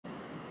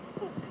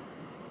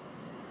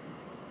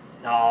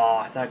Oh,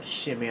 I thought I could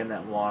shimmy in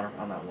that water,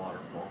 on that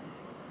waterfall.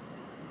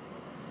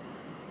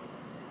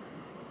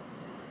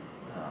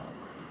 Oh,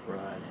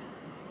 crud.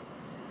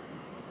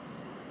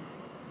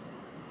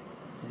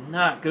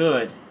 Not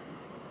good.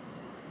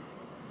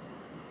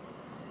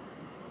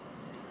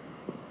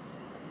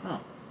 Oh,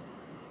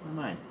 never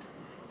mind.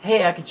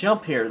 Hey, I can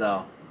jump here,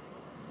 though.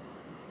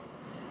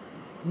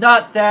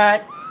 Not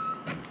that.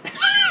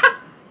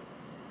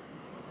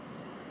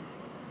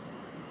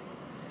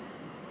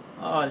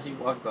 Oh, as you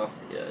walk off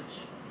the edge.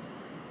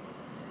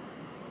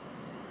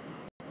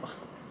 I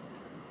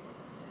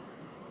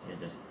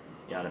just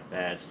got a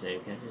bad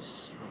save. Can I just...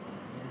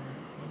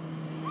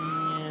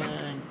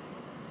 And...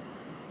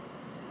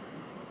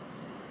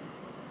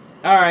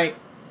 Alright.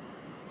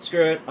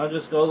 Screw it. I'll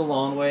just go the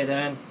long way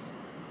then.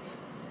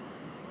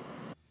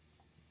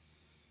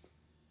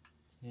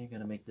 Okay,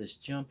 gotta make this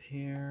jump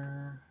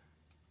here.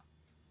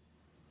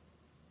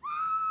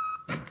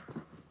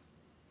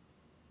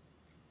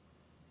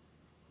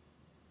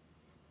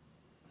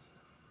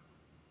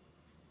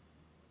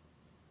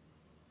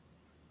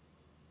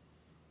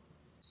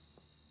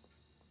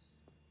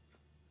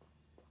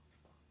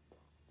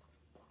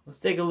 Let's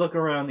take a look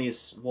around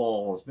these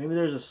walls. Maybe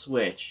there's a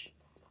switch.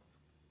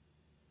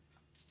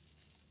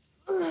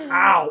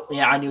 Ow!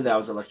 Yeah, I knew that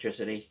was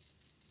electricity.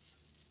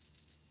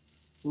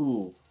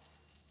 Ooh.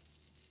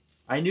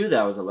 I knew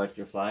that was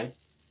electrified.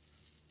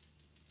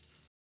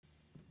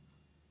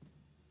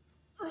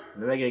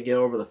 Maybe I gotta get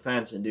over the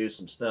fence and do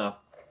some stuff.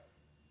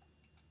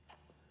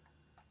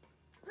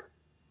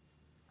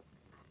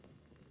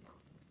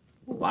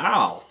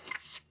 Wow.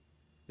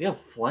 We have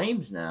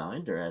flames now.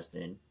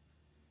 Interesting.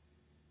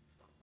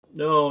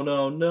 No,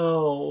 no,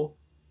 no.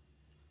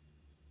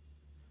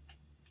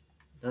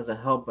 Doesn't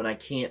help, but I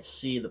can't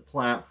see the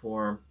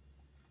platform.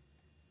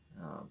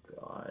 Oh,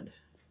 God.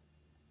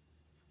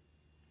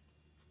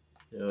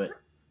 Do it.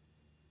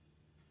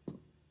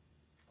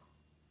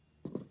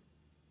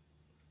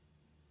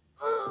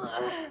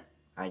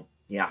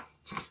 Yeah.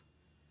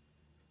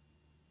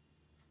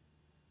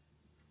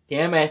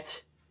 Damn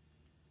it.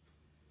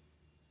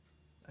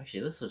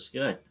 Actually, this looks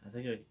good. I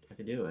think I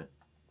could do it.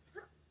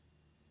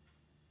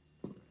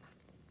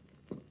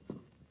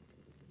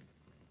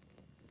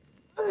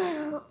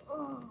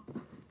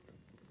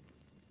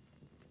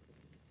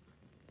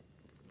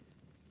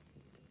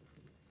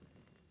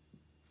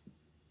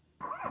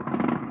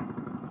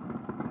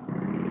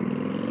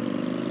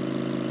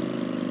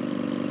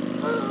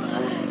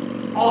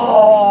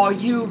 Oh, are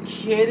you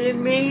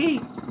kidding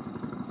me?